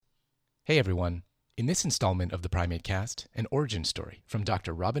Hey everyone! In this installment of the PrimateCast, an origin story from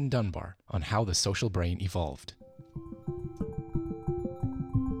Dr. Robin Dunbar on how the social brain evolved.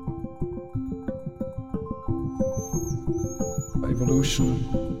 Evolution,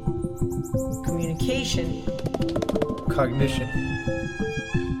 communication, cognition,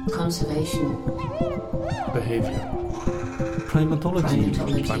 conservation, behavior. Primatology.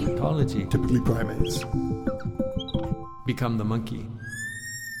 Typically primates. Become the monkey.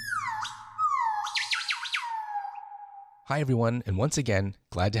 Hi everyone, and once again,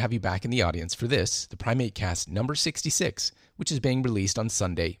 glad to have you back in the audience for this, the PrimateCast number 66, which is being released on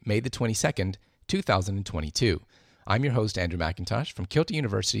Sunday, May the 22nd, 2022. I'm your host, Andrew McIntosh from Kyoto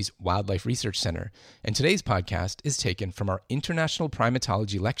University's Wildlife Research Center, and today's podcast is taken from our International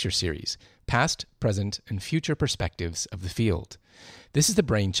Primatology Lecture Series, Past, Present, and Future Perspectives of the Field. This is the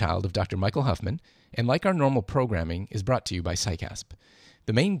brainchild of Dr. Michael Huffman, and like our normal programming, is brought to you by PsyCasp.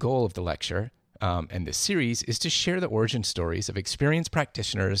 The main goal of the lecture and this series is to share the origin stories of experienced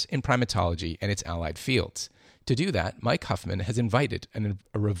practitioners in primatology and its allied fields. To do that, Mike Huffman has invited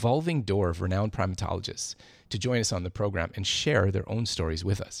a revolving door of renowned primatologists to join us on the program and share their own stories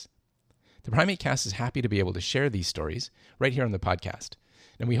with us. The PrimateCast is happy to be able to share these stories right here on the podcast,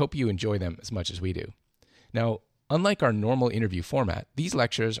 and we hope you enjoy them as much as we do. Now, unlike our normal interview format, these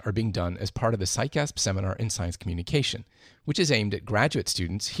lectures are being done as part of the PsyCasp Seminar in Science Communication, which is aimed at graduate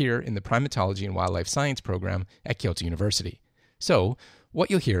students here in the Primatology and Wildlife Science program at Kyoto University. So,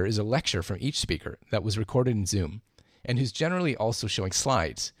 what you'll hear is a lecture from each speaker that was recorded in Zoom, and who's generally also showing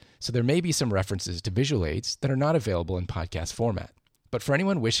slides, so there may be some references to visual aids that are not available in podcast format. But for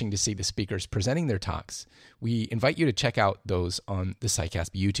anyone wishing to see the speakers presenting their talks, we invite you to check out those on the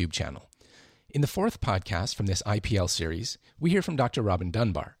PsyCasp YouTube channel. In the fourth podcast from this IPL series, we hear from Dr. Robin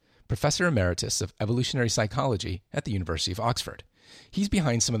Dunbar, Professor Emeritus of Evolutionary Psychology at the University of Oxford. He's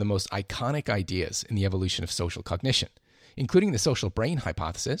behind some of the most iconic ideas in the evolution of social cognition, including the social brain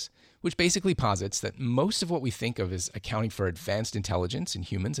hypothesis, which basically posits that most of what we think of as accounting for advanced intelligence in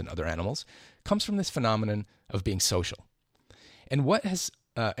humans and other animals comes from this phenomenon of being social.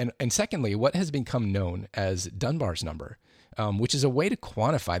 And secondly, what has become known as Dunbar's number, which is a way to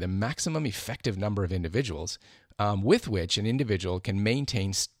quantify the maximum effective number of individuals with which an individual can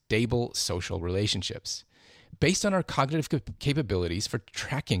maintain stable social relationships, based on our cognitive capabilities for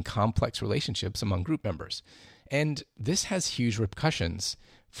tracking complex relationships among group members. And this has huge repercussions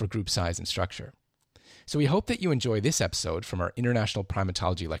for group size and structure. So we hope that you enjoy this episode from our International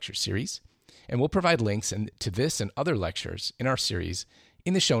Primatology Lecture Series, and we'll provide links to this and other lectures in our series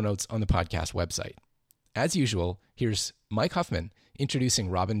in the show notes on the podcast website. As usual, here's Mike Huffman introducing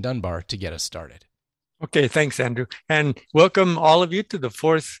Robin Dunbar to get us started. Okay, thanks, Andrew. And welcome all of you to the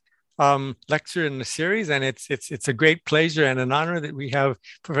fourth lecture in the series. And it's a great pleasure and an honor that we have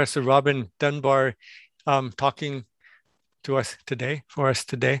Professor Robin Dunbar talking to us today, for us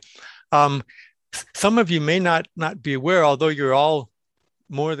today. Some of you may not be aware, although you're all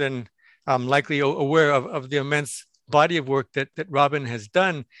more than likely aware of the immense body of work that Robin has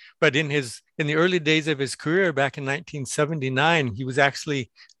done. But in the early days of his career back in 1979, he was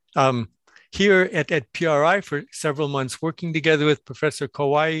actually here at PRI for several months, working together with Professor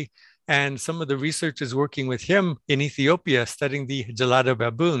Kawai and some of the researchers working with him in Ethiopia, studying the gelada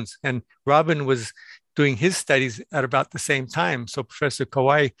baboons. And Robin was doing his studies at about the same time. So Professor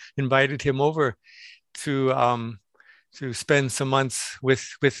Kawai invited him over to spend some months with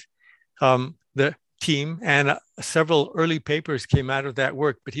the team, and several early papers came out of that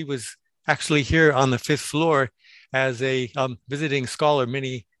work. But he was actually here on the fifth floor as a visiting scholar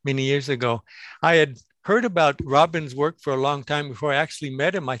many years ago. I had heard about Robin's work for a long time before I actually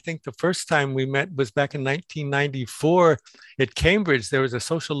met him. I think the first time we met was back in 1994 at Cambridge. There was a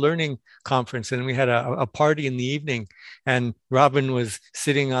social learning conference, and we had a party in the evening. And Robin was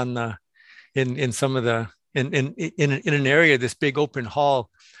sitting in an area, this big open hall,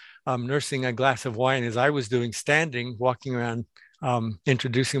 nursing a glass of wine, as I was doing, standing, walking around,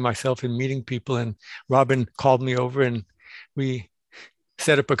 introducing myself and meeting people. And Robin called me over, and we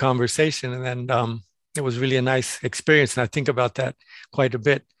set up a conversation, and then it was really a nice experience, and I think about that quite a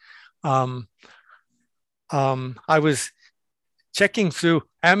bit. I was checking through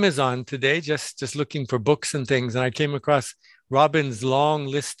Amazon today, just looking for books and things, and I came across Robin's long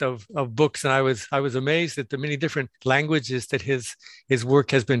list of books, and I was amazed at the many different languages that his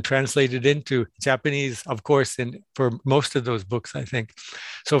work has been translated into. Japanese, of course, for most of those books, I think.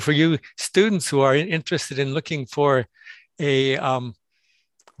 So for you students who are interested in looking for a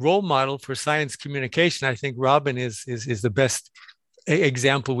role model for science communication, I think Robin is the best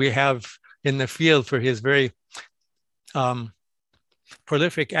example we have in the field for his very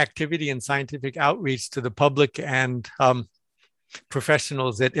prolific activity and scientific outreach to the public and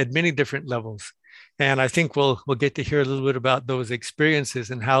professionals at many different levels. And I think we'll get to hear a little bit about those experiences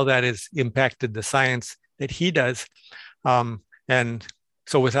and how that has impacted the science that he does. And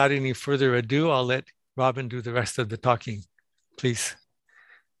so without any further ado, I'll let Robin do the rest of the talking, please.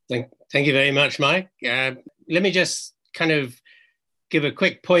 Thank you very much, Mike. Let me just kind of give a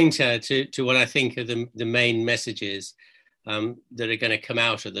quick pointer to what I think are the main messages that are going to come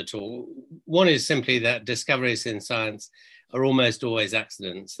out of the talk. One is simply that discoveries in science are almost always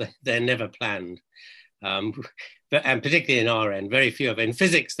accidents. They're never planned. And particularly in our end, very few of them. In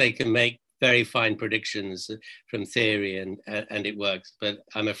physics, they can make very fine predictions from theory and it works. But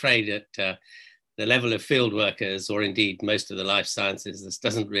I'm afraid at the level of field workers, or indeed most of the life sciences, this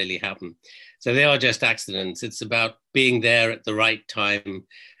doesn't really happen. So they are just accidents. It's about being there at the right time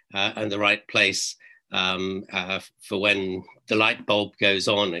and the right place for when the light bulb goes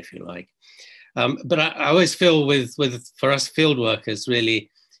on, if you like. But I always feel for us field workers,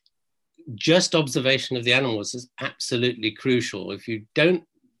 really, just observation of the animals is absolutely crucial. If you don't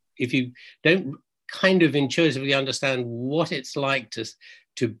kind of intuitively understand what it's like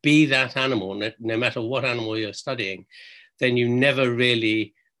to be that animal, no matter what animal you're studying, then you never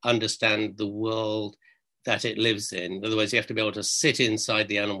really understand the world that it lives in. In other words, you have to be able to sit inside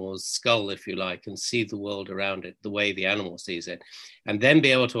the animal's skull, if you like, and see the world around it the way the animal sees it, and then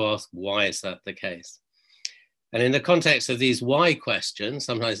be able to ask, why is that the case? And in the context of these why questions,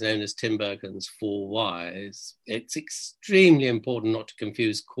 sometimes known as Tinbergen's 4 whys, it's extremely important not to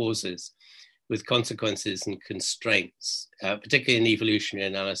confuse causes with consequences and constraints, particularly in evolutionary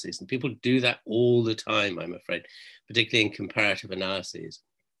analyses. And people do that all the time, I'm afraid, particularly in comparative analyses.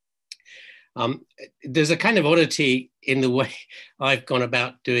 There's a kind of oddity in the way I've gone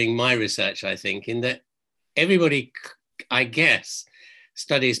about doing my research, I think, in that everybody, I guess,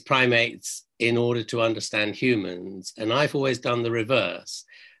 studies primates in order to understand humans. And I've always done the reverse.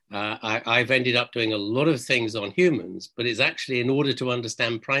 I've ended up doing a lot of things on humans, but it's actually in order to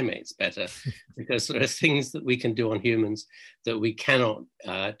understand primates better, because there are things that we can do on humans that we cannot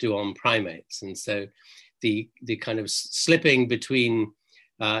do on primates. And so the kind of slipping between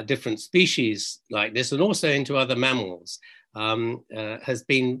different species like this, and also into other mammals, has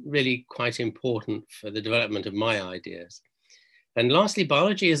been really quite important for the development of my ideas. And lastly,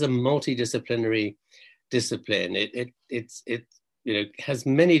 biology is a multidisciplinary discipline. It has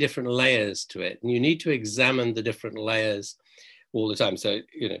many different layers to it, and you need to examine the different layers all the time. So,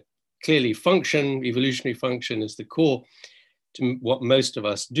 clearly function, evolutionary function is the core to what most of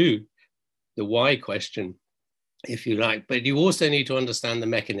us do, the why question, if you like. But you also need to understand the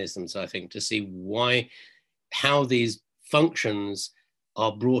mechanisms, I think, to see how these functions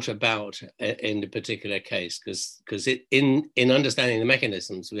are brought about in a particular case, because in understanding the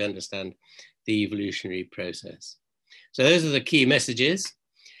mechanisms, we understand the evolutionary process. So those are the key messages.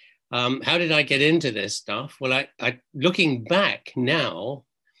 How did I get into this stuff? Well, I looking back now,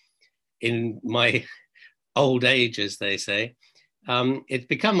 in my old age, as they say, it's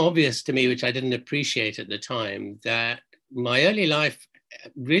become obvious to me, which I didn't appreciate at the time, that my early life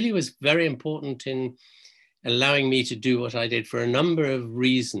really was very important in allowing me to do what I did for a number of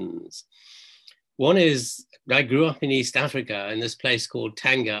reasons. One is I grew up in East Africa in this place called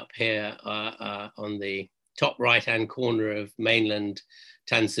Tanga up here on the top right-hand corner of mainland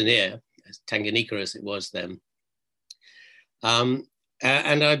Tanzania, Tanganyika as it was then. And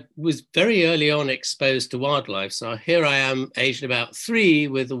I was very early on exposed to wildlife. So here I am, aged about 3,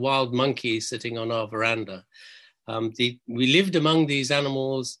 with a wild monkey sitting on our veranda. We lived among these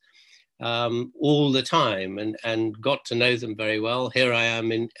animals all the time and got to know them very well. Here I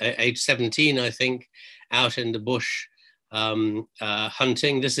am in age 17, I think, out in the bush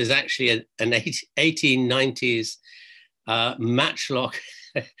hunting. This is actually an 1890s matchlock.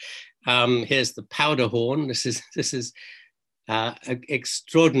 Here's the powder horn. This is an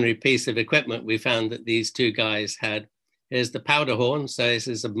extraordinary piece of equipment we found that these two guys had. Here's the powder horn. So this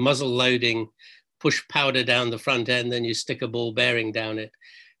is a muzzle loading, push powder down the front end, then you stick a ball bearing down it,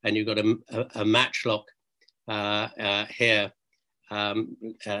 and you've got a matchlock here,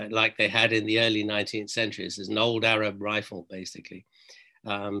 like they had in the early 19th century. It's an old Arab rifle, basically.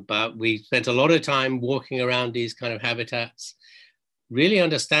 But we spent a lot of time walking around these kind of habitats, really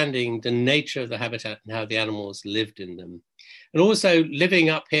understanding the nature of the habitat and how the animals lived in them. And also living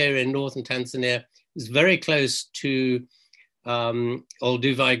up here in northern Tanzania is very close to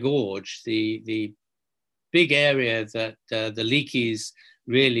Olduvai Gorge, the big area that the Leakeys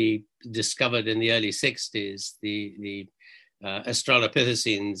really discovered in the early 60s, the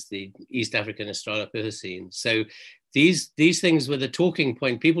Australopithecines, the East African Australopithecines. So these things were the talking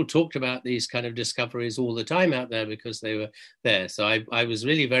point. People talked about these kind of discoveries all the time out there because they were there. So I was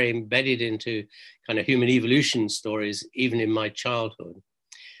really very embedded into kind of human evolution stories, even in my childhood.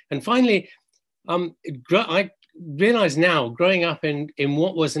 And finally, I realize now, growing up in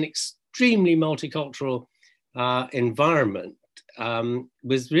what was an extremely multicultural environment,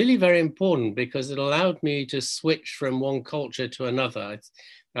 was really very important because it allowed me to switch from one culture to another.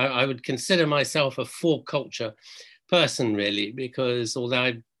 I would consider myself a four-culture person, really, because although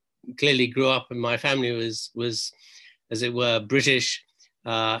I clearly grew up and my family was as it were, British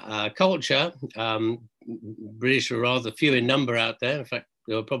culture, British were rather few in number out there. In fact,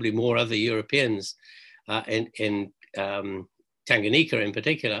 there were probably more other Europeans in Tanganyika in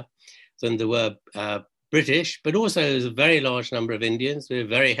particular than there were British, but also there's a very large number of Indians. We were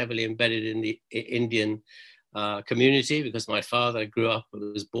very heavily embedded in the Indian community because my father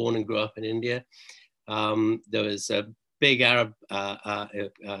was born and grew up in India. There was a big Arab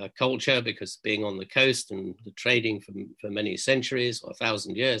culture because being on the coast and the trading for many centuries or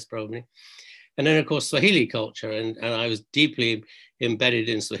 1,000 years probably. And then, of course, Swahili culture. And I was deeply embedded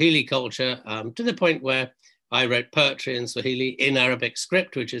in Swahili culture to the point where I wrote poetry in Swahili in Arabic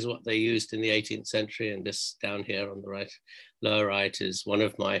script, which is what they used in the 18th century. And this down here on the right, lower right, is one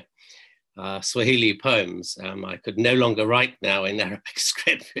of my Swahili poems. I could no longer write now in Arabic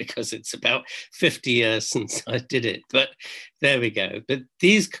script because it's about 50 years since I did it. But there we go. But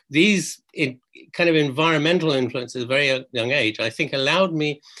these kind of environmental influences at a very young age, I think, allowed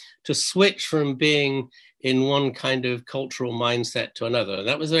me to switch from being in one kind of cultural mindset to another. And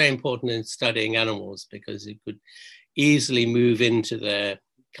that was very important in studying animals because you could easily move into their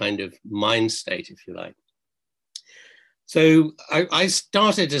kind of mind state, if you like. So I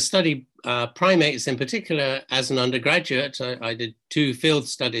started to study primates in particular as an undergraduate. I did 2 field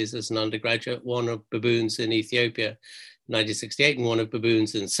studies as an undergraduate, one of baboons in Ethiopia, 1968, and one of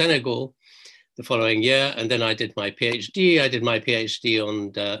baboons in Senegal the following year. And then I did my PhD. I did my PhD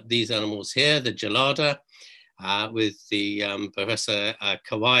on these animals here, the gelada, with the Professor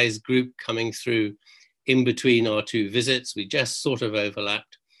Kawai's group coming through in between our 2 visits. We just sort of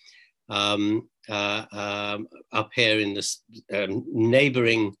overlapped. Up here in the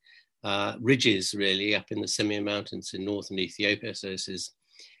neighboring ridges, really, up in the Simien Mountains in northern Ethiopia. So this is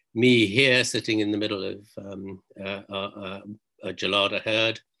me here sitting in the middle of a gelada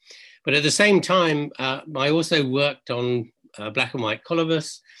herd. But at the same time, I also worked on black and white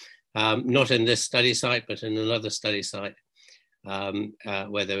colobus, not in this study site, but in another study site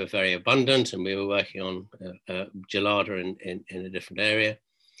where they were very abundant, and we were working on gelada in a different area.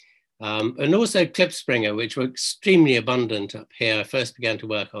 And also klipspringer, which were extremely abundant up here. I first began to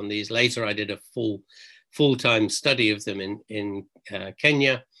work on these. Later, I did a full-time study of them in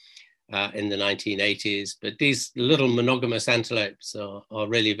Kenya in the 1980s. But these little monogamous antelopes are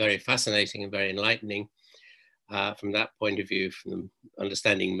really very fascinating and very enlightening from that point of view, from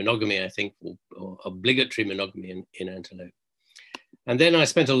understanding monogamy, I think, or obligatory monogamy in antelope. And then I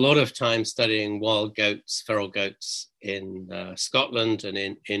spent a lot of time studying wild goats, feral goats in Scotland and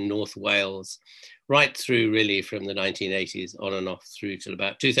in North Wales, right through really from the 1980s on and off through till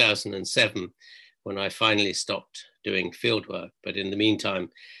about 2007, when I finally stopped doing field work. But in the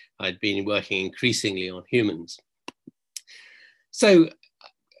meantime, I'd been working increasingly on humans. So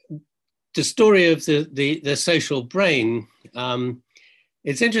the story of the social brain,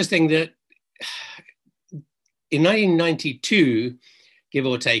 it's interesting that in 1992, give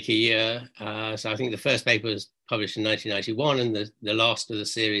or take a year, so I think the first paper was published in 1991 and the last of the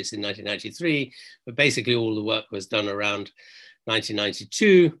series in 1993, but basically all the work was done around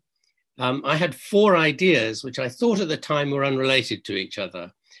 1992. I had 4 ideas, which I thought at the time were unrelated to each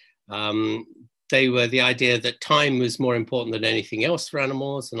other. They were the idea that time was more important than anything else for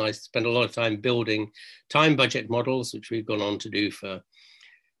animals, and I spent a lot of time building time budget models, which we've gone on to do for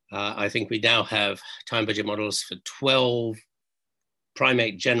I think we now have time budget models for 12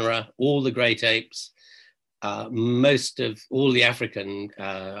 primate genera, all the great apes, most of all the African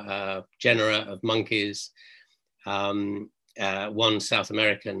genera of monkeys, 1 South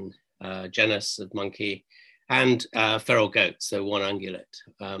American genus of monkey, and feral goats, so 1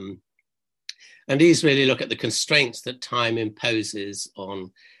 ungulate. And these really look at the constraints that time imposes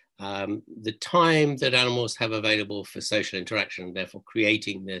on the time that animals have available for social interaction, therefore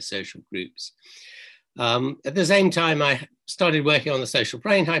creating their social groups. At the same time, I started working on the social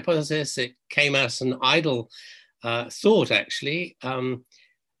brain hypothesis. It came as an idle thought, actually.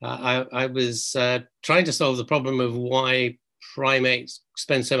 I was trying to solve the problem of why primates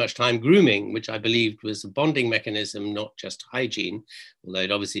spend so much time grooming, which I believed was a bonding mechanism, not just hygiene, although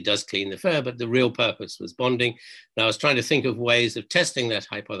it obviously does clean the fur, but the real purpose was bonding. And I was trying to think of ways of testing that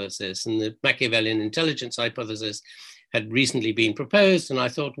hypothesis, and the Machiavellian intelligence hypothesis had recently been proposed. And I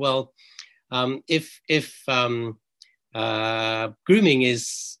thought, well, if grooming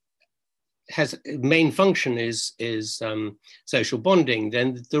has main function is social bonding,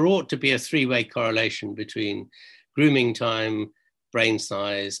 then there ought to be a three-way correlation between grooming time, brain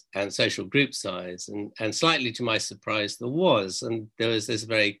size, and social group size. And slightly to my surprise, there was. And there was this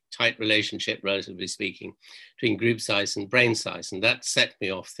very tight relationship, relatively speaking, between group size and brain size. And that set me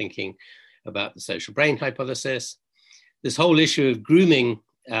off thinking about the social brain hypothesis. This whole issue of grooming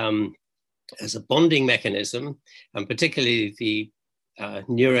as a bonding mechanism, and particularly the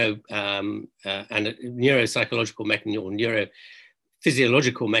neuropsychological mechanism or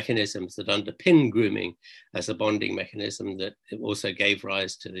neurophysiological mechanisms that underpin grooming as a bonding mechanism, that it also gave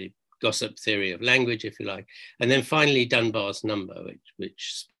rise to the gossip theory of language, if you like. And then finally, Dunbar's number,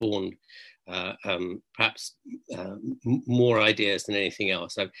 which spawned perhaps more ideas than anything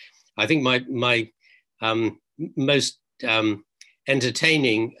else. So I think my most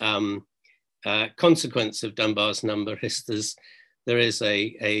entertaining consequence of Dunbar's number is there is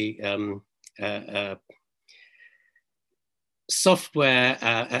a software,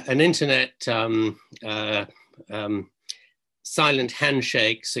 an internet silent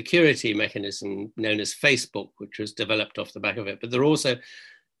handshake security mechanism known as Facebook, which was developed off the back of it. But there are also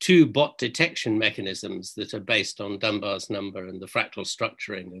two bot detection mechanisms that are based on Dunbar's number and the fractal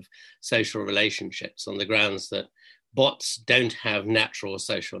structuring of social relationships, on the grounds that bots don't have natural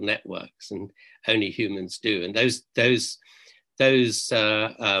social networks and only humans do. And those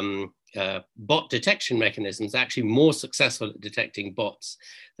bot detection mechanisms are actually more successful at detecting bots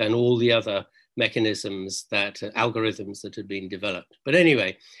than all the other mechanisms, algorithms that have been developed. But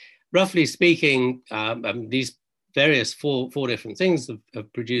anyway, roughly speaking, these various four different things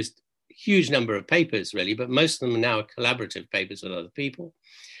have produced a huge number of papers, really, but most of them are now collaborative papers with other people.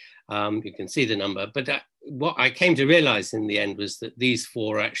 You can see the number, but what I came to realize in the end was that these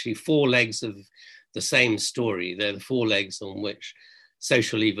four are actually four legs of the same story. They're the four legs on which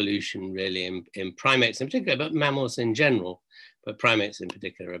social evolution really in primates in particular, but mammals in general, but primates in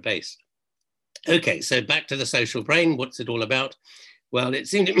particular are based. Okay, so back to the social brain. What's it all about? Well, it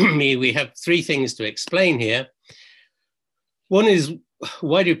seemed to me we have three things to explain here. One is,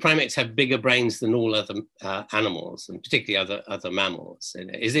 why do primates have bigger brains than all other animals, and particularly other mammals?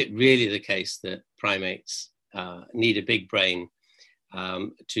 And is it really the case that primates need a big brain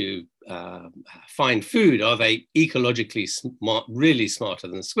to find food? Are they ecologically smart, really smarter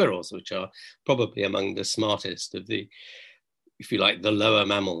than squirrels, which are probably among the smartest of the, if you like, the lower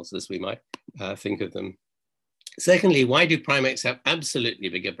mammals, as we might think of them? Secondly, why do primates have absolutely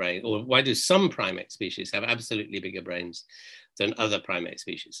bigger brains, or why do some primate species have absolutely bigger brains than other primate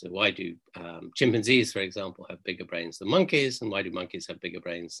species? So why do chimpanzees, for example, have bigger brains than monkeys? And why do monkeys have bigger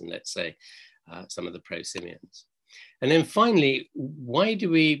brains than, let's say, some of the prosimians? And then finally, why do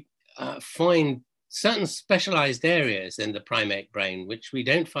we find certain specialized areas in the primate brain which we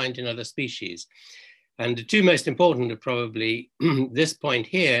don't find in other species? And the two most important are probably this point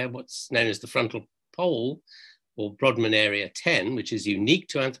here, what's known as the frontal pole, or Brodmann area 10, which is unique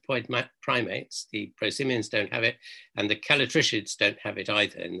to anthropoid primates. The prosimians don't have it, and the callitrichids don't have it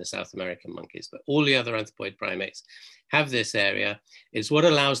either in the South American monkeys, but all the other anthropoid primates have this area. It's what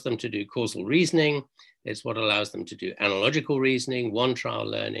allows them to do causal reasoning. It's what allows them to do analogical reasoning, one-trial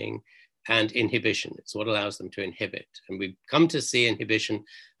learning, and inhibition. It's what allows them to inhibit. And we've come to see inhibition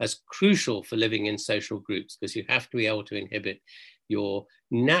as crucial for living in social groups, because you have to be able to inhibit your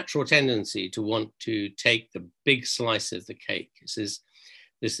natural tendency to want to take the big slice of the cake. This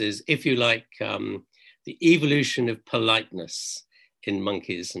is, if you like, the evolution of politeness in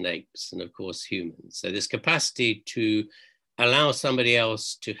monkeys and apes, and of course humans. So this capacity to allow somebody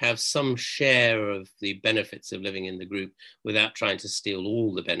else to have some share of the benefits of living in the group without trying to steal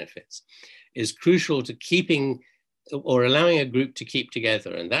all the benefits is crucial to keeping or allowing a group to keep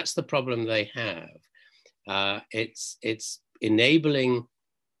together. And that's the problem they have. It's enabling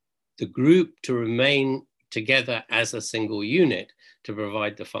the group to remain together as a single unit to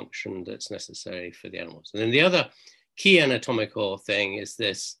provide the function that's necessary for the animals. And then the other key anatomical thing is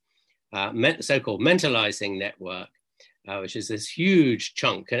this so-called mentalizing network, which is this huge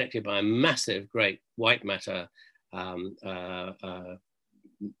chunk connected by a massive, great white matter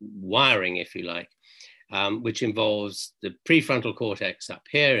wiring, if you like, which involves the prefrontal cortex up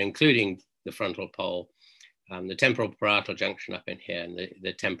here, including the frontal pole, the temporal parietal junction up in here, and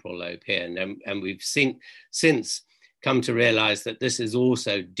the temporal lobe here. And we've seen since come to realize that this is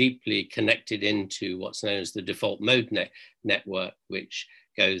also deeply connected into what's known as the default mode network, which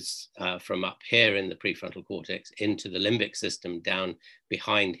goes from up here in the prefrontal cortex into the limbic system down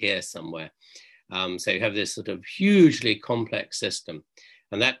behind here somewhere. So you have this sort of hugely complex system,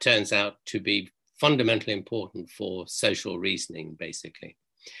 and that turns out to be fundamentally important for social reasoning, basically.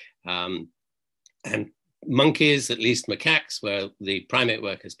 And monkeys, at least macaques, where the primate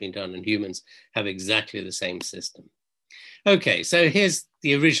work has been done, and humans have exactly the same system. Okay, so here's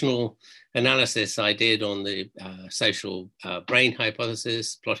the original analysis I did on the social brain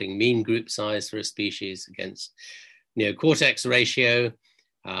hypothesis, plotting mean group size for a species against neocortex ratio,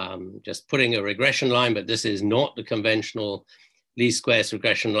 just putting a regression line, but this is not the conventional least squares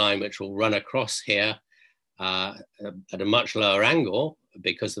regression line, which will run across here at a much lower angle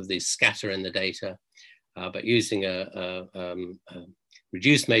because of the scatter in the data, but using a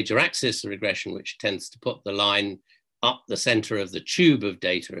reduced major axis regression, which tends to put the line up the center of the tube of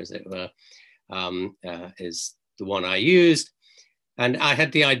data, as it were, is the one I used. And I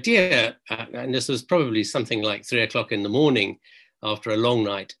had the idea, and this was probably something like 3 o'clock in the morning after a long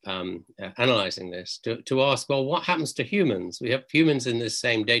night analyzing this, to ask, well, what happens to humans? We have humans in this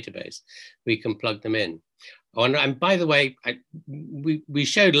same database. We can plug them in. Oh, and by the way, we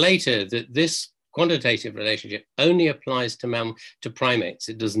showed later that this quantitative relationship only applies to primates.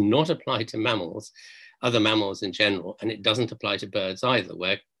 It does not apply to mammals, other mammals in general, and it doesn't apply to birds either,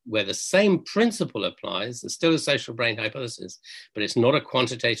 where the same principle applies. There's still a social brain hypothesis, but it's not a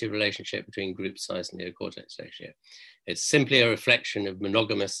quantitative relationship between group size and neocortex ratio. It's simply a reflection of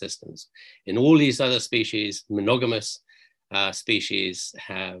monogamous systems. In all these other species, monogamous species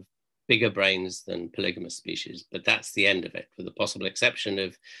have bigger brains than polygamous species, but that's the end of it, with the possible exception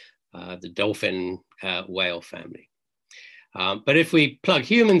of the dolphin whale family. But if we plug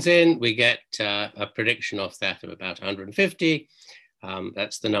humans in, we get a prediction of that of about 150.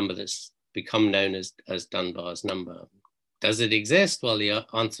 That's the number that's become known as Dunbar's number. Does it exist? Well, the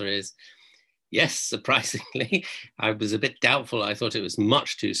answer is yes, surprisingly. I was a bit doubtful. I thought it was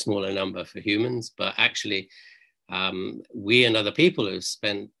much too small a number for humans, but actually we and other people have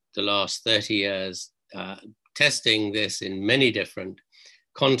spent the last 30 years testing this in many different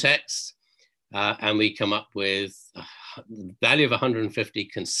contexts, and we come up with the value of 150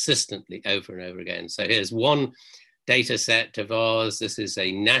 consistently over and over again. So here's one data set of ours. This is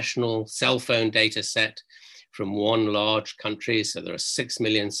a national cell phone data set from one large country. So there are 6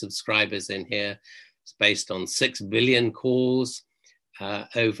 million subscribers in here. It's based on 6 billion calls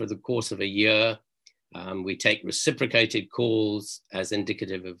over the course of a year. We take reciprocated calls as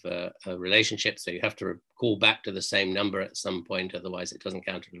indicative of a relationship. So you have to call back to the same number at some point, otherwise it doesn't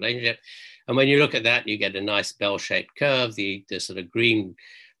count as a relationship. And when you look at that, you get a nice bell-shaped curve. The sort of green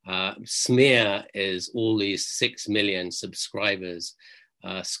smear is all these 6 million subscribers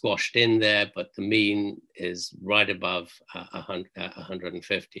squashed in there, but the mean is right above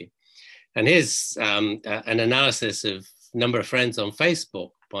 150. And here's an analysis of number of friends on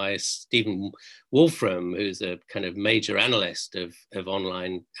Facebook by Stephen Wolfram, who's a kind of major analyst of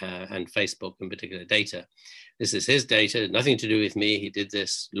online and Facebook in particular data. This is his data, nothing to do with me. He did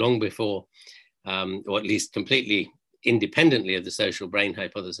this long before, or at least completely independently of the social brain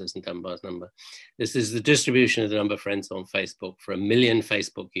hypothesis and Dunbar's number. This is the distribution of the number of friends on Facebook for 1 million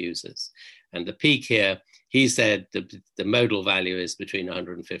Facebook users. And the peak here, he said the modal value is between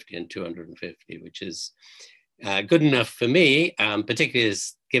 150 and 250, which is good enough for me, particularly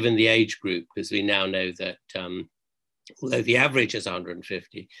as given the age group, because we now know that although the average is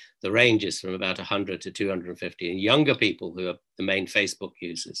 150, the range is from about 100 to 250. And younger people who are the main Facebook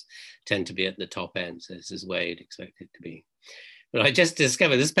users tend to be at the top end. So this is where you'd expect it to be. But I just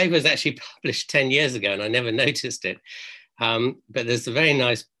discovered this paper was actually published 10 years ago and I never noticed it. But there's a very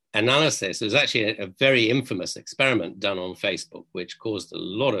nice analysis. It was actually a very infamous experiment done on Facebook, which caused a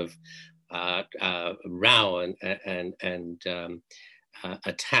lot of row and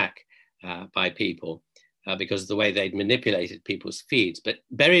attack by people because of the way they'd manipulated people's feeds. But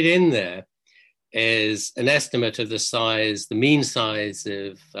buried in there is an estimate of the size, the mean size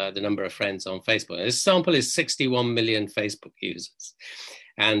of the number of friends on Facebook. And this sample is 61 million Facebook users.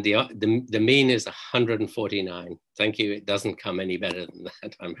 And the mean is 149. Thank you. It doesn't come any better than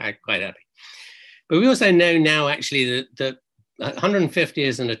that. I'm quite happy. But we also know now actually that 150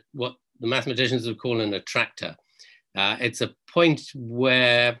 is what the mathematicians would call an attractor. It's a point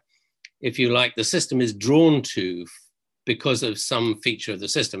where, if you like, the system is drawn to because of some feature of the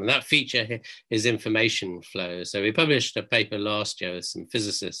system. And that feature is information flow. So we published a paper last year with some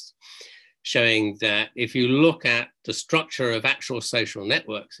physicists showing that if you look at the structure of actual social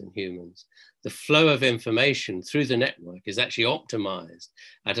networks in humans, the flow of information through the network is actually optimized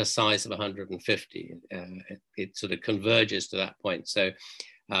at a size of 150. It sort of converges to that point. So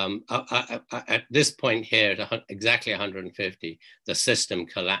at this point here, at exactly 150, the system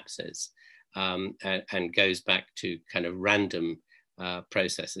collapses and goes back to kind of random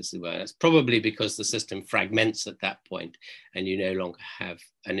processes as well. It's probably because the system fragments at that point and you no longer have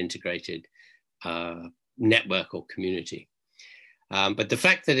an integrated network or community. But the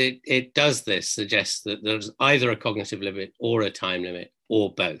fact that it does this suggests that there's either a cognitive limit or a time limit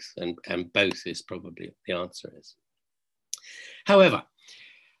or both, and both is probably the answer is. However,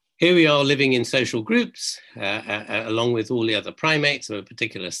 here we are living in social groups along with all the other primates of a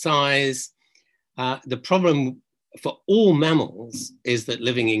particular size. The problem for all mammals is that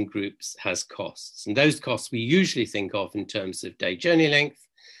living in groups has costs, and those costs we usually think of in terms of day journey length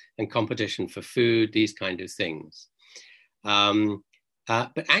and competition for food, these kind of things.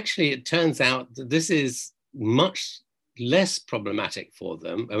 But actually, it turns out that this is much less problematic for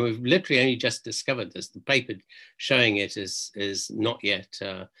them. And we've literally only just discovered this. The paper showing it is not yet,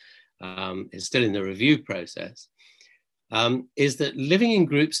 is still in the review process, is that living in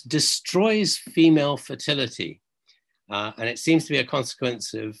groups destroys female fertility. And it seems to be a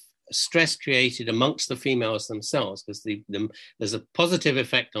consequence of stress created amongst the females themselves, because there's a positive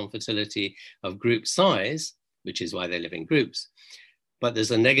effect on fertility of group size, which is why they live in groups. But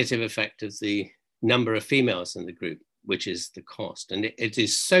there's a negative effect of the number of females in the group, which is the cost. And it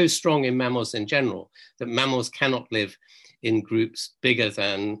is so strong in mammals in general that mammals cannot live in groups bigger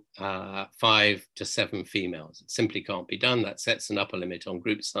than 5 to 7 females. It simply can't be done. That sets an upper limit on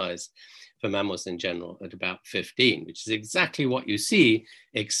group size for mammals in general at about 15, which is exactly what you see,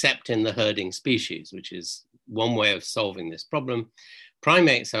 except in the herding species, which is one way of solving this problem.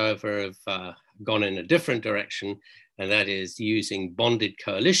 Primates, however, have gone in a different direction, and that is using bonded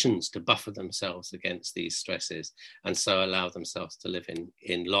coalitions to buffer themselves against these stresses, and so allow themselves to live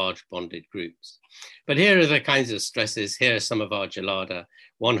in large bonded groups. But here are the kinds of stresses. Here are some of our gelada,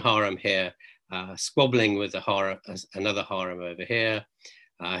 one harem here, squabbling with another harem over here.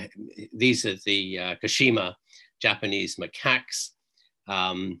 These are the Kashima Japanese macaques.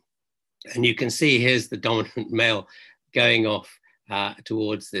 And you can see here's the dominant male going off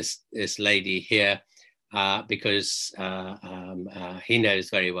towards this lady here, because he knows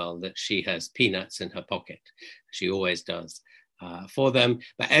very well that she has peanuts in her pocket. She always does for them.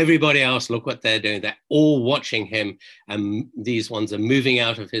 But everybody else, look what they're doing. They're all watching him, and these ones are moving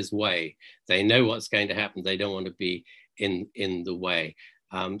out of his way. They know what's going to happen. They don't want to be in the way.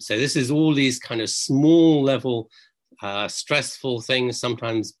 So this is all these kind of small level stressful things,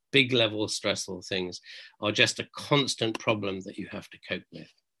 sometimes big level stressful things, are just a constant problem that you have to cope with.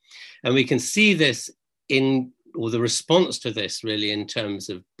 And we can see this or the response to this really in terms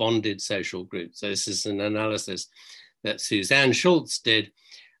of bonded social groups. So this is an analysis that Suzanne Schultz did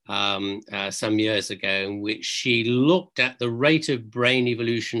some years ago, in which she looked at the rate of brain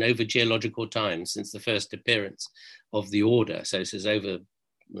evolution over geological time since the first appearance of the order. So this is over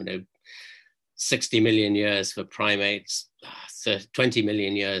 60 million years for primates, 20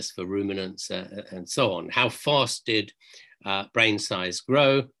 million years for ruminants, and so on. How fast did brain size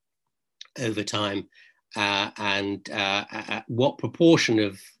grow over time, and what proportion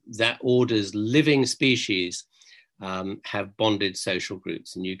of that order's living species have bonded social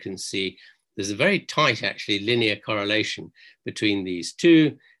groups? And you can see there's a very tight, actually, linear correlation between these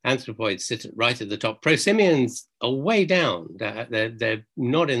two. Anthropoids sit right at the top. Prosimians are way down. They're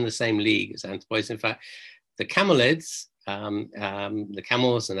not in the same league as anthropoids. In fact, the camelids, the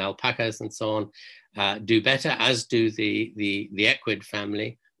camels and alpacas and so on, do better, as do the equid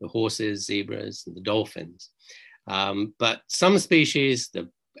family, the horses, zebras, and the dolphins. But some species, the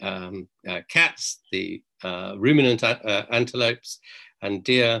cats, the ruminant antelopes and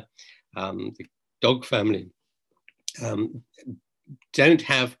deer, the dog family, don't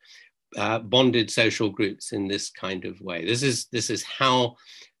have bonded social groups in this kind of way. This is how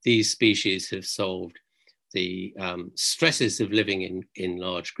these species have solved the stresses of living in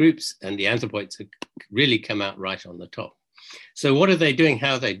large groups, and the anthropoids have really come out right on the top. So what are they doing?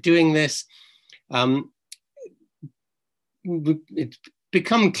 How are they doing this? It's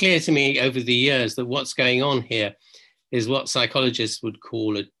become clear to me over the years that what's going on here is what psychologists would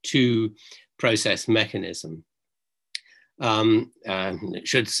call a two-process mechanism. It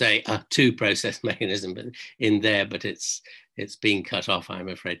should say a two-process mechanism but it's being cut off, I'm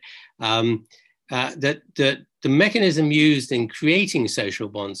afraid. That the mechanism used in creating social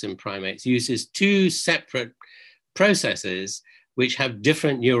bonds in primates uses two separate processes which have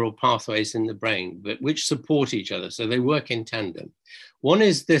different neural pathways in the brain, but which support each other. So they work in tandem. One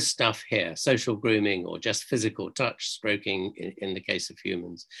is this stuff here, social grooming, or just physical touch, stroking in the case of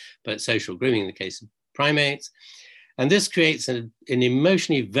humans, but social grooming in the case of primates. And this creates an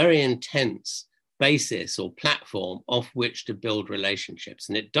emotionally very intense basis or platform off which to build relationships.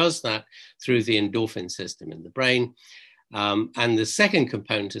 And it does that through the endorphin system in the brain. And the second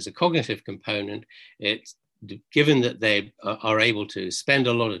component is a cognitive component. It's given that they are able to spend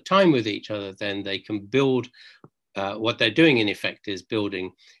a lot of time with each other, then they can build, what they're doing in effect is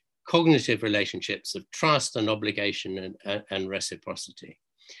building cognitive relationships of trust and obligation and reciprocity.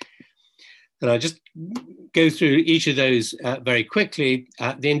 And I'll just go through each of those very quickly.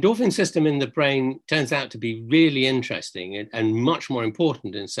 The endorphin system in the brain turns out to be really interesting and much more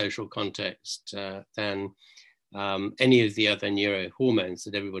important in social context than any of the other neurohormones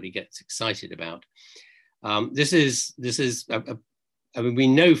that everybody gets excited about. We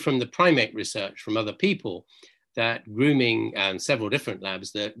know from the primate research from other people that grooming, and several different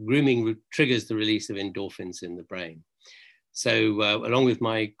labs, that grooming triggers the release of endorphins in the brain. So along with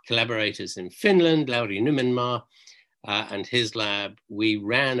my collaborators in Finland, Lauri Numenmaa and his lab, we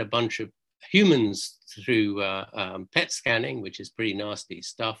ran a bunch of humans through PET scanning, which is pretty nasty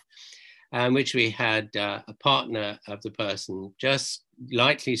stuff, which we had a partner of the person just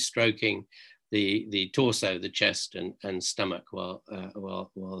lightly stroking the torso, the chest and stomach while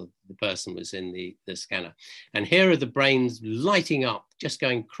the person was in the scanner. And here are the brains lighting up, just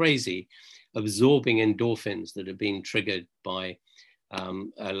going crazy, absorbing endorphins that have been triggered by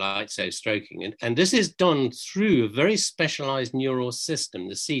a light-so stroking. And this is done through a very specialized neural system,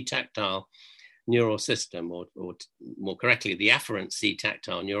 the C-tactile neural system, or more correctly, the afferent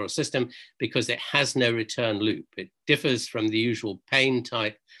C-tactile neural system, because it has no return loop. It differs from the usual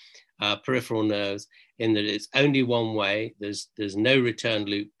pain-type peripheral nerves in that it's only one way. There's no return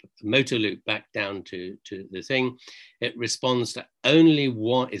loop, motor loop back down to the thing. It responds to only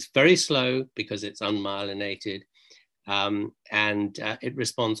one. It's very slow because it's unmyelinated, and it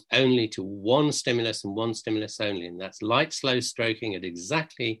responds only to one stimulus and one stimulus only, and that's light, slow stroking at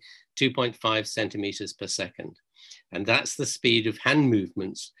exactly 2.5 centimeters per second. And that's the speed of hand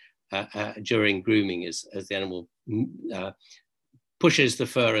movements during grooming as the animal pushes the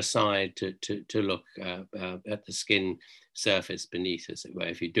fur aside to look at the skin surface beneath, as it were.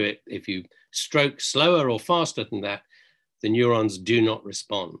 If you stroke slower or faster than that, the neurons do not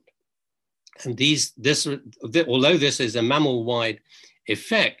respond. And although this is a mammal-wide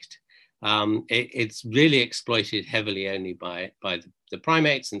effect, it's really exploited heavily only by the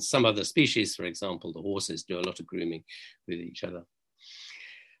primates, and some other species. For example, the horses do a lot of grooming with each other.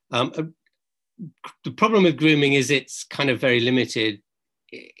 The problem with grooming is it's kind of very limited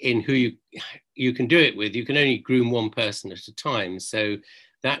in who you can do it with. You can only groom one person at a time. So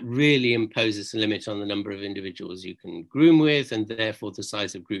that really imposes a limit on the number of individuals you can groom with, and therefore the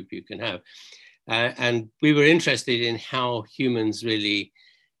size of group you can have. And we were interested in how humans really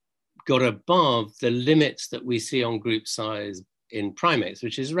got above the limits that we see on group size in primates,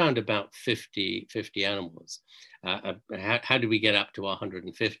 which is around about 50 animals. How do we get up to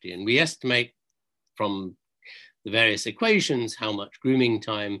 150? And we estimate from the various equations how much grooming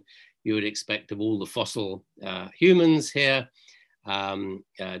time you would expect of all the fossil humans here.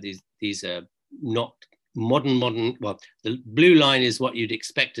 These are not modern. Well, the blue line is what you'd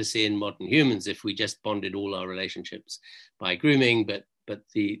expect to see in modern humans if we just bonded all our relationships by grooming, but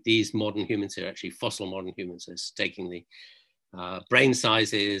these modern humans here, actually fossil modern humans, is taking the brain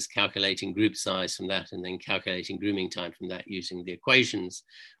sizes, calculating group size from that, and then calculating grooming time from that using the equations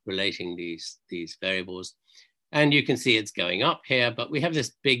relating these variables. And you can see it's going up here, but we have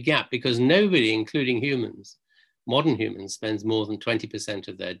this big gap because nobody, including humans, modern humans, spends more than 20%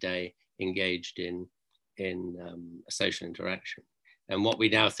 of their day engaged in social interaction. And what we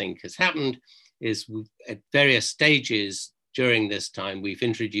now think has happened is at various stages during this time, we've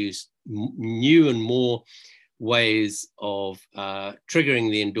introduced new and more ways of triggering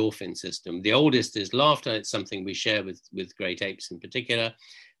the endorphin system. The oldest is laughter. It's something we share with great apes in particular,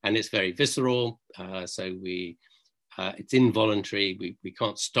 and it's very visceral. So it's involuntary. We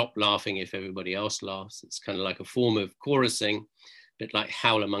can't stop laughing if everybody else laughs. It's kind of like a form of chorusing, a bit like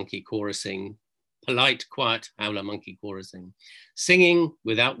howler monkey chorusing, polite, quiet howler monkey chorusing, singing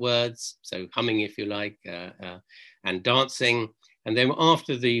without words, so humming if you like, and dancing. And then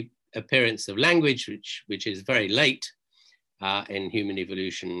after the appearance of language, which is very late in human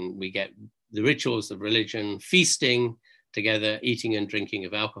evolution, we get the rituals of religion, feasting together, eating and drinking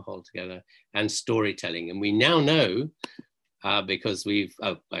of alcohol together, and storytelling. And we now know because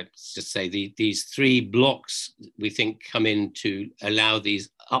let's just say these three blocks we think come in to allow these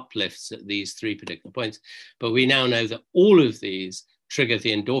uplifts at these three particular points. But we now know that all of these trigger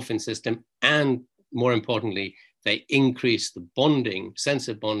the endorphin system, and more importantly, they increase the bonding, sense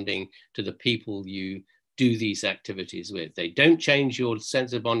of bonding to the people you do these activities with. They don't change your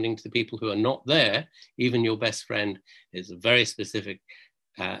sense of bonding to the people who are not there. Even your best friend is very specific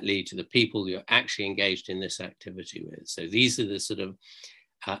lead to the people you're actually engaged in this activity with. So these are the sort of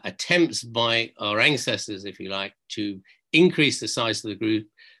attempts by our ancestors, if you like, to increase the size of the group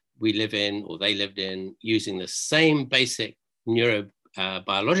we live in, or they lived in, using the same basic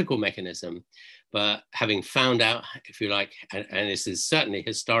neurobiological mechanism, but having found out, if you like, and this is certainly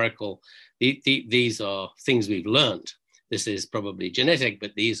historical, these are things we've learned. This is probably genetic,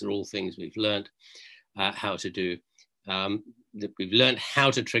 but these are all things we've learned how to do. We've learned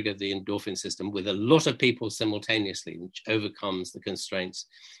how to trigger the endorphin system with a lot of people simultaneously, which overcomes the constraints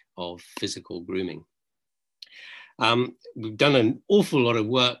of physical grooming. We've done an awful lot of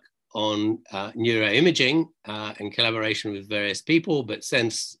work on neuroimaging in collaboration with various people, but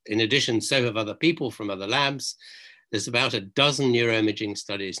since, in addition, so have other people from other labs. There's about a dozen neuroimaging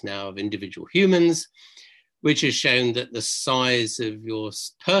studies now of individual humans, which has shown that the size of your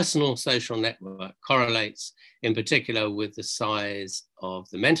personal social network correlates in particular with the size of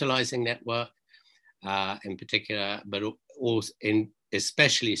the mentalizing network in particular, but also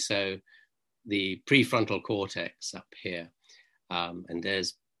especially so the prefrontal cortex up here. And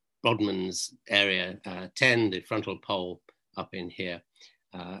there's Brodmann's area 10, the frontal pole up in here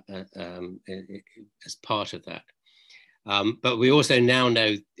as part of that. But we also now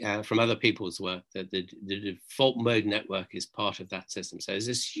know from other people's work that the default mode network is part of that system. So it's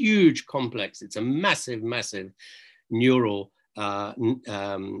this huge complex, it's a massive, massive neural loop,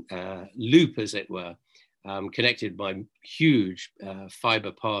 as it were, connected by huge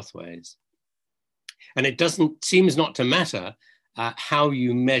fiber pathways. And it seems not to matter how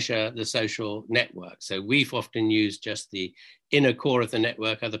you measure the social network. So we've often used just the inner core of the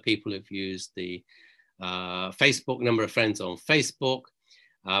network. Other people have used the Facebook number of friends on Facebook.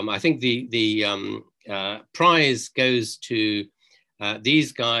 I think the prize goes to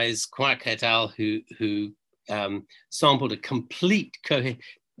these guys, Kwak et al., who sampled a complete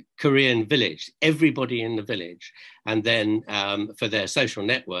Korean village, everybody in the village, and then for their social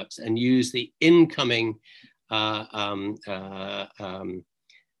networks, and use the incoming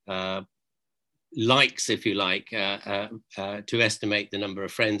likes, if you like, to estimate the number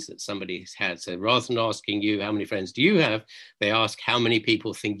of friends that somebody's had. So rather than asking you how many friends do you have, they ask how many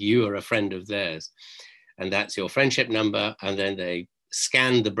people think you are a friend of theirs. And that's your friendship number. And then they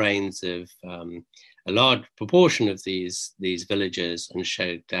scan the brains of a large proportion of these villagers and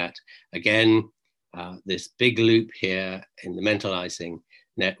showed that, again, this big loop here in the mentalizing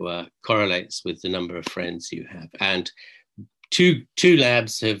network correlates with the number of friends you have. And Two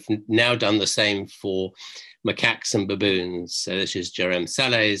labs have now done the same for macaques and baboons. So this is Jérôme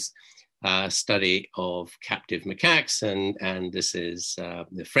Sallé's study of captive macaques, and this is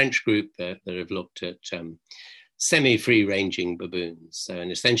the French group that have looked at semi-free ranging baboons. So,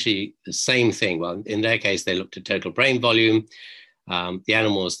 and essentially the same thing. Well, in their case, they looked at total brain volume. The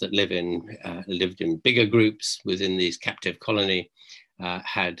animals that lived in bigger groups within these captive colony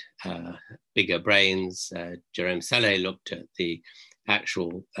had bigger brains. Jérôme Sallé looked at the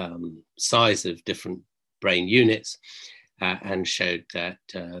actual size of different brain units and showed that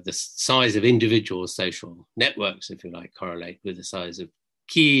the size of individual social networks, if you like, correlate with the size of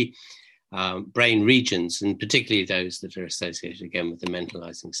key brain regions, and particularly those that are associated again with the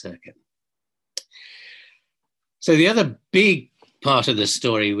mentalizing circuit. So the other big part of the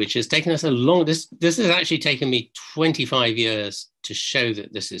story, which has taken us this has actually taken me 25 years to show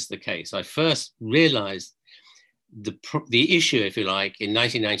that this is the case. I first realized the issue, if you like, in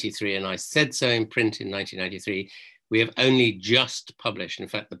 1993, and I said so in print in 1993. We have only just published. In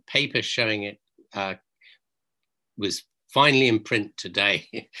fact, the paper showing it was finally in print today.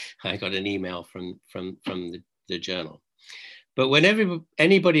 I got an email from the journal. But whenever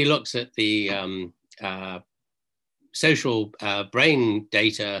anybody looks at the social brain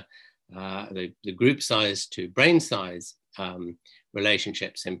data, the group size to brain size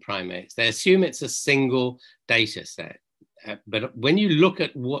relationships in primates, they assume it's a single data set. But when you look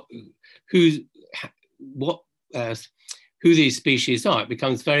at who these species are, it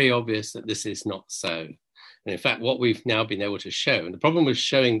becomes very obvious that this is not so. And in fact, what we've now been able to show, and the problem with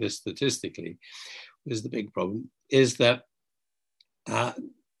showing this statistically was the big problem, is that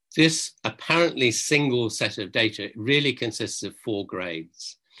this apparently single set of data really consists of 4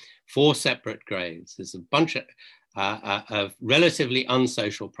 grades, 4 separate grades. There's a bunch of of relatively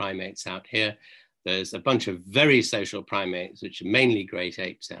unsocial primates out here. There's a bunch of very social primates, which are mainly great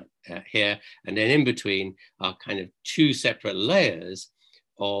apes out here. And then in between are kind of two separate layers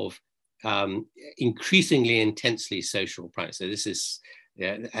of increasingly intensely social primates. So this is,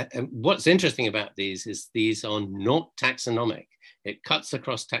 and what's interesting about these is these are not taxonomic. It cuts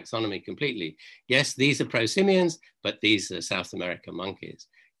across taxonomy completely. Yes, these are prosimians, but these are South American monkeys.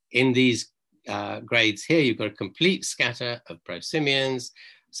 In these grades here, you've got a complete scatter of prosimians,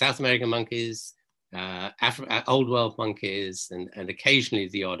 South American monkeys, old world monkeys, and occasionally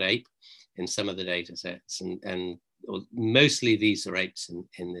the odd ape in some of the data sets. And mostly these are apes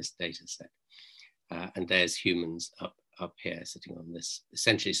in this data set. And there's humans up here sitting on this,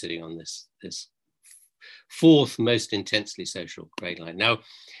 essentially sitting on this fourth most intensely social grade line. Now,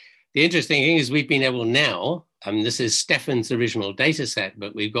 the interesting thing is we've been able now, this is Stefan's original data set,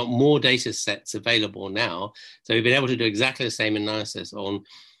 but we've got more data sets available now. So we've been able to do exactly the same analysis on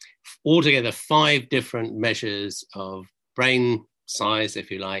altogether 5 different measures of brain size,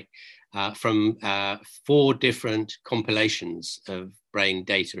 if you like, from 4 different compilations of brain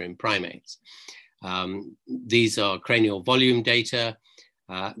data in primates. These are cranial volume data.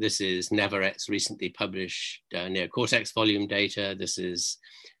 This is Navaret's recently published neocortex volume data. This is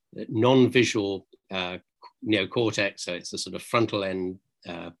non-visual neocortex, so it's a sort of frontal end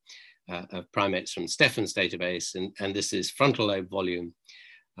of primates from Stefan's database, and this is frontal lobe volume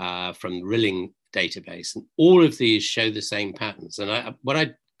from the Rilling database. And all of these show the same patterns. And what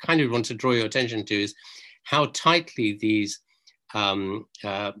I kind of want to draw your attention to is how tightly these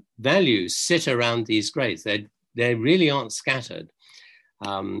values sit around these grades. They really aren't scattered.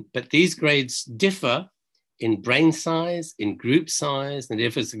 But these grades differ in brain size, in group size, and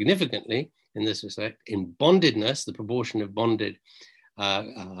differ significantly in this respect in bondedness, the proportion of bonded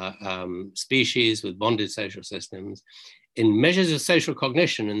species with bonded social systems, in measures of social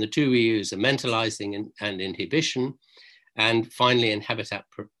cognition, and the 2 we use are mentalizing and inhibition, and finally in habitat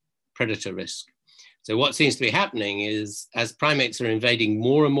predator risk. So what seems to be happening is as primates are invading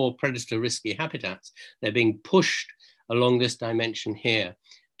more and more predator risky habitats, they're being pushed along this dimension here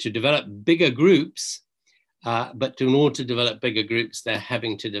to develop bigger groups, but in order to develop bigger groups, they're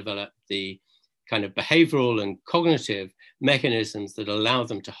having to develop the kind of behavioral and cognitive mechanisms that allow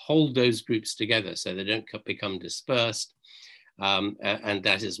them to hold those groups together so they don't become dispersed. And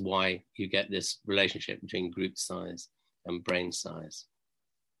that is why you get this relationship between group size and brain size.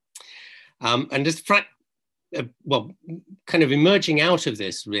 And this kind of emerging out of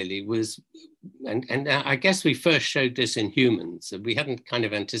this really was, and I guess we first showed this in humans. We hadn't kind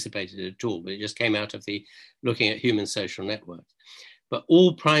of anticipated it at all, but it just came out of the looking at human social networks. But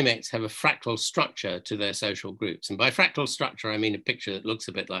all primates have a fractal structure to their social groups. And by fractal structure, I mean a picture that looks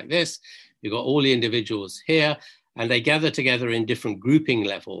a bit like this. You've got all the individuals here, and they gather together in different grouping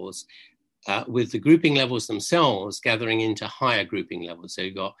levels, with the grouping levels themselves gathering into higher grouping levels. So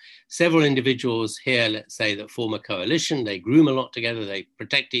you've got several individuals here, let's say, that form a coalition. They groom a lot together, they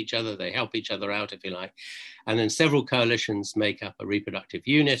protect each other, they help each other out, if you like. And then several coalitions make up a reproductive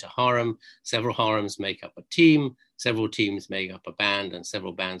unit, a harem. Several harems make up a team. Several teams make up a band, and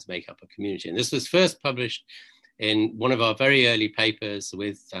several bands make up a community. And this was first published in one of our very early papers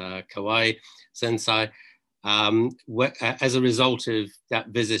with Kawai Sensei, as a result of that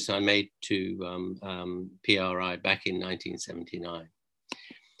visit I made to PRI back in 1979.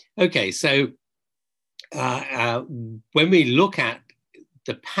 Okay, so when we look at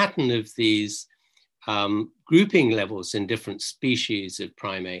the pattern of these grouping levels in different species of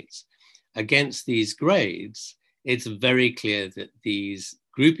primates against these grades, it's very clear that these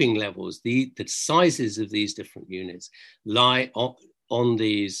grouping levels, the sizes of these different units lie on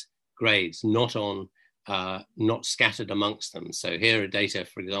these grades, not scattered amongst them. So here are data,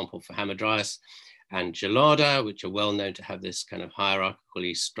 for example, for Hamadryas and Gelada, which are well known to have this kind of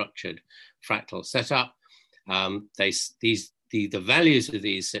hierarchically structured fractal setup. The values of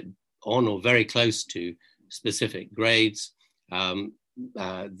these sit on or very close to specific grades.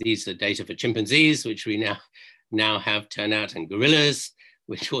 These are data for chimpanzees, which we now have turn out, and gorillas,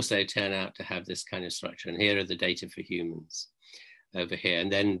 which also turn out to have this kind of structure. And here are the data for humans over here.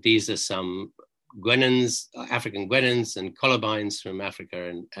 And then these are some guenons, African guenons and colobines from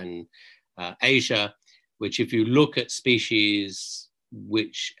Africa and Asia, which if you look at species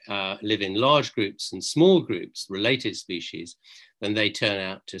which live in large groups and small groups, related species, then they turn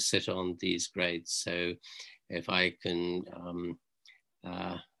out to sit on these grades. So if I can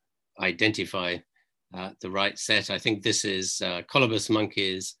identify the right set, I think this is colobus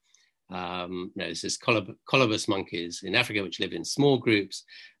monkeys This is colobus monkeys in Africa, which live in small groups.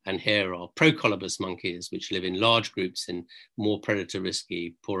 And here are procolobus monkeys, which live in large groups in more predator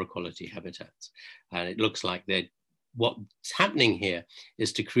risky, poorer quality habitats. And it looks like what's happening here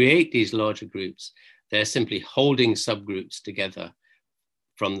is to create these larger groups. They're simply holding subgroups together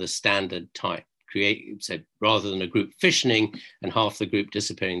from the standard type. So rather than a group fissioning and half the group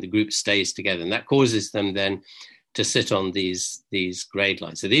disappearing, the group stays together. And that causes them then to sit on these grade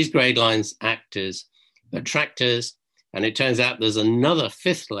lines. So these grade lines act as attractors. And it turns out there's another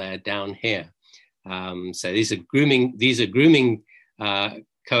fifth layer down here. So these are grooming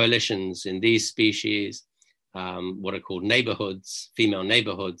coalitions in these species, what are called neighborhoods, female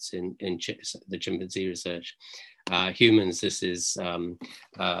neighborhoods in the chimpanzee research. Humans, this is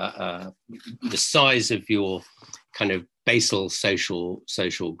the size of your kind of basal social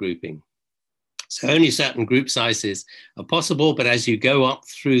grouping. So only certain group sizes are possible, but as you go up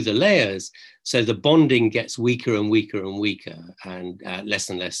through the layers, so the bonding gets weaker and weaker and weaker and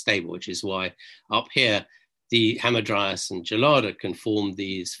less stable, which is why up here, the Hamadryas and Gelada can form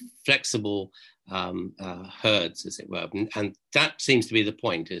these flexible herds, as it were. And that seems to be the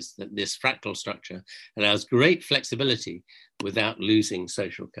point, is that this fractal structure allows great flexibility without losing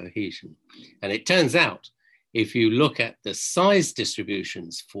social cohesion. And it turns out, if you look at the size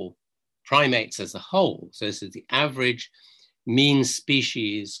distributions for primates as a whole, so this is the average mean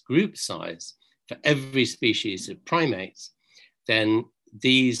species group size for every species of primates, then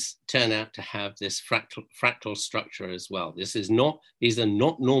these turn out to have this fractal structure as well. These are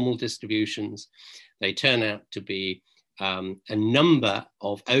not normal distributions. They turn out to be a number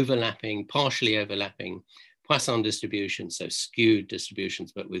of partially overlapping Poisson distributions, so skewed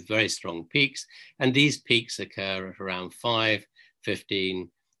distributions, but with very strong peaks. And these peaks occur at around 5, 15,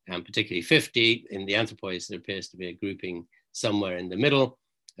 and particularly 50. In the anthropoids, there appears to be a grouping somewhere in the middle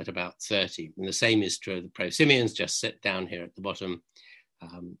at about 30. And the same is true of the prosimians, just sit down here at the bottom.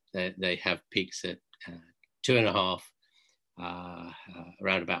 They have peaks at 2.5,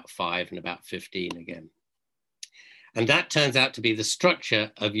 around about 5, and about 15 again. And that turns out to be the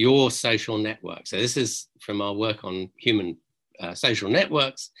structure of your social network. So this is from our work on human social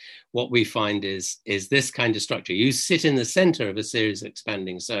networks. What we find is this kind of structure. You sit in the center of a series of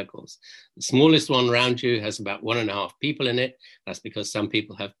expanding circles. The smallest one around you has about 1.5 people in it. That's because some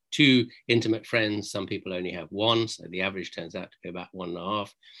people have 2 intimate friends, some people only have 1, so the average turns out to be about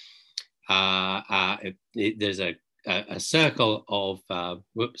 1.5. There's a circle of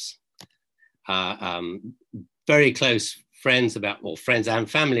very close friends, friends and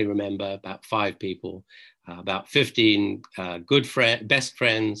family, remember, about 5 people. About 15 best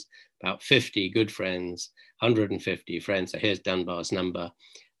friends, about 50 good friends, 150 friends. So here's Dunbar's number.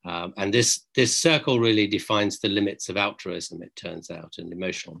 And this circle really defines the limits of altruism, it turns out, and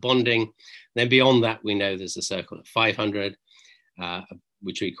emotional bonding. And then beyond that, we know there's a circle of 500,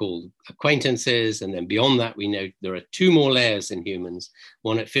 which we call acquaintances. And then beyond that, we know there are 2 more layers in humans,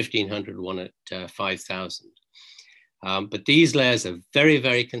 one at 1,500, one at 5,000. But these layers are very,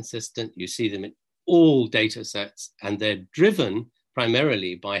 very consistent. You see them in all data sets, and they're driven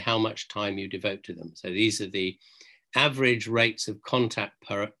primarily by how much time you devote to them. So these are the average rates of contact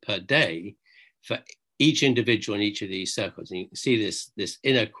per day for each individual in each of these circles. And you can see this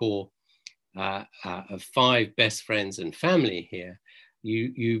inner core of 5 best friends and family here.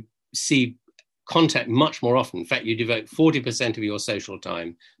 You see contact much more often. In fact, you devote 40% of your social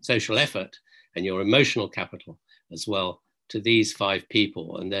time, social effort, and your emotional capital as well to these 5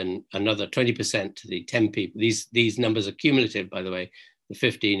 people, and then another 20% to the 10 people. These numbers are cumulative, by the way. The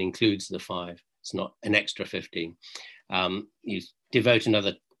 15 includes the 5. It's not an extra 15. You devote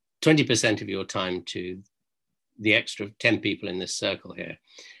another 20% of your time to the extra 10 people in this circle here.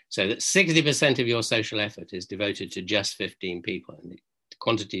 So that 60% of your social effort is devoted to just 15 people, and the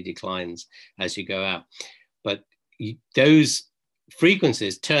quantity declines as you go out. But those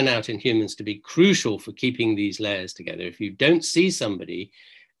frequencies turn out in humans to be crucial for keeping these layers together. If you don't see somebody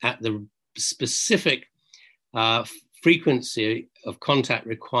at the specific frequency of contact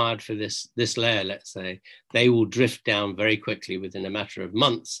required for this layer, let's say, they will drift down very quickly within a matter of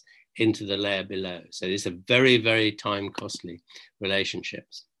months into the layer below. So these are very, very time costly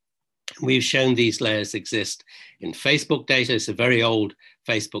relationships. We've shown these layers exist in Facebook data. It's a very old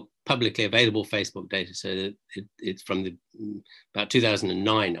Facebook, publicly available Facebook data. So it's from about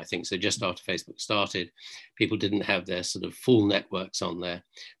 2009, I think. So just after Facebook started, people didn't have their sort of full networks on there.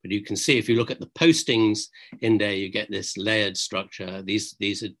 But you can see, if you look at the postings in there, you get this layered structure. These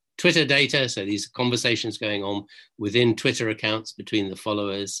are Twitter data. So these are conversations going on within Twitter accounts between the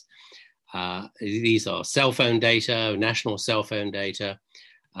followers. These are cell phone data, national cell phone data.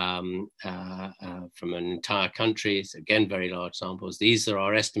 from an entire country. So again, very large samples. These are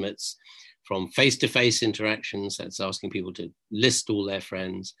our estimates from face-to-face interactions. That's asking people to list all their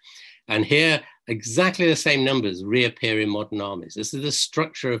friends. And here, exactly the same numbers reappear in modern armies. This is the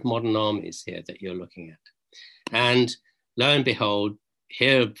structure of modern armies here that you're looking at. And lo and behold,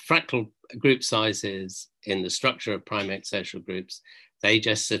 here are fractal group sizes in the structure of primate social groups. They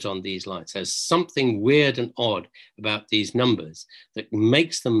just sit on these lines. There's something weird and odd about these numbers that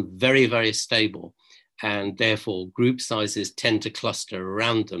makes them very, very stable. And therefore, group sizes tend to cluster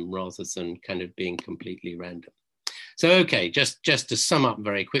around them rather than kind of being completely random. So, okay, just to sum up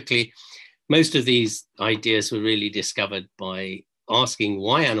very quickly, most of these ideas were really discovered by asking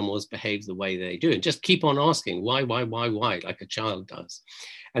why animals behave the way they do, and just keep on asking why, like a child does,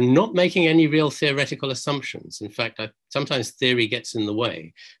 and not making any real theoretical assumptions. In fact, sometimes theory gets in the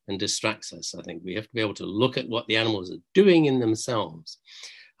way and distracts us. I think we have to be able to look at what the animals are doing in themselves.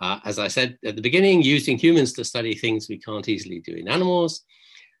 As I said at the beginning, using humans to study things we can't easily do in animals,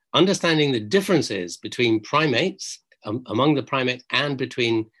 understanding the differences between primates, among the primates and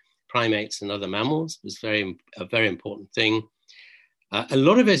between primates and other mammals was a very important thing. A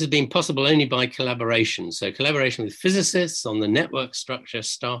lot of it has been possible only by collaboration. So collaboration with physicists on the network structure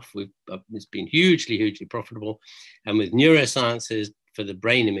stuff, it's been hugely, hugely profitable. And with neurosciences for the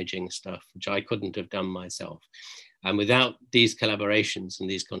brain imaging stuff, which I couldn't have done myself. And without these collaborations and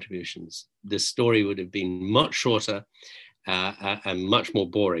these contributions, this story would have been much shorter and much more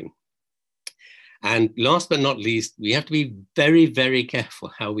boring. And last but not least, we have to be very, very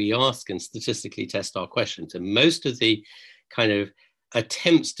careful how we ask and statistically test our questions. And most of the kind of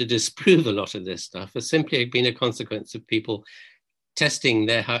attempts to disprove a lot of this stuff has simply been a consequence of people thinking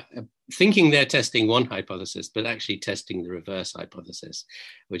they're testing one hypothesis, but actually testing the reverse hypothesis,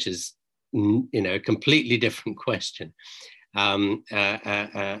 which is, a completely different question. And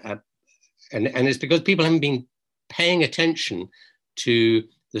it's because people haven't been paying attention to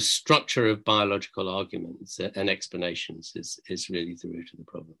the structure of biological arguments and explanations is really the root of the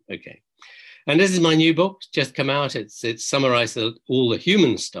problem. Okay. And this is my new book, just come out. It's summarized all the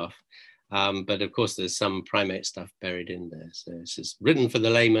human stuff, but of course there's some primate stuff buried in there. So it's just written for the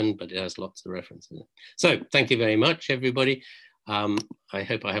layman, but it has lots of references. So thank you very much, everybody. I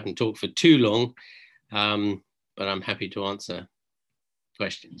hope I haven't talked for too long, but I'm happy to answer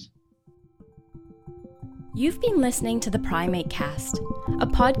questions. You've been listening to the PrimateCast, a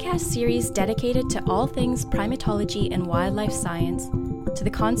podcast series dedicated to all things primatology and wildlife science, to the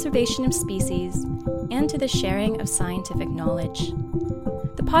conservation of species, and to the sharing of scientific knowledge.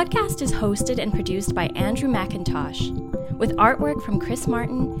 The podcast is hosted and produced by Andrew McIntosh, with artwork from Chris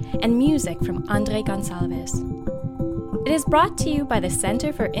Martin and music from Andre Gonçalves. It is brought to you by the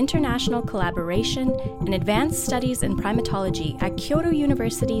Center for International Collaboration and Advanced Studies in Primatology at Kyoto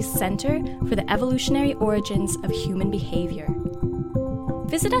University's Center for the Evolutionary Origins of Human Behavior.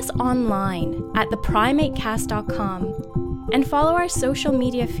 Visit us online at theprimatecast.com and follow our social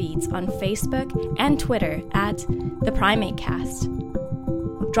media feeds on Facebook and Twitter at The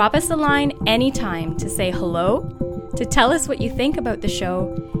PrimateCast. Drop us a line anytime to say hello, to tell us what you think about the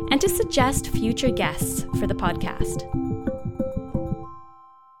show, and to suggest future guests for the podcast.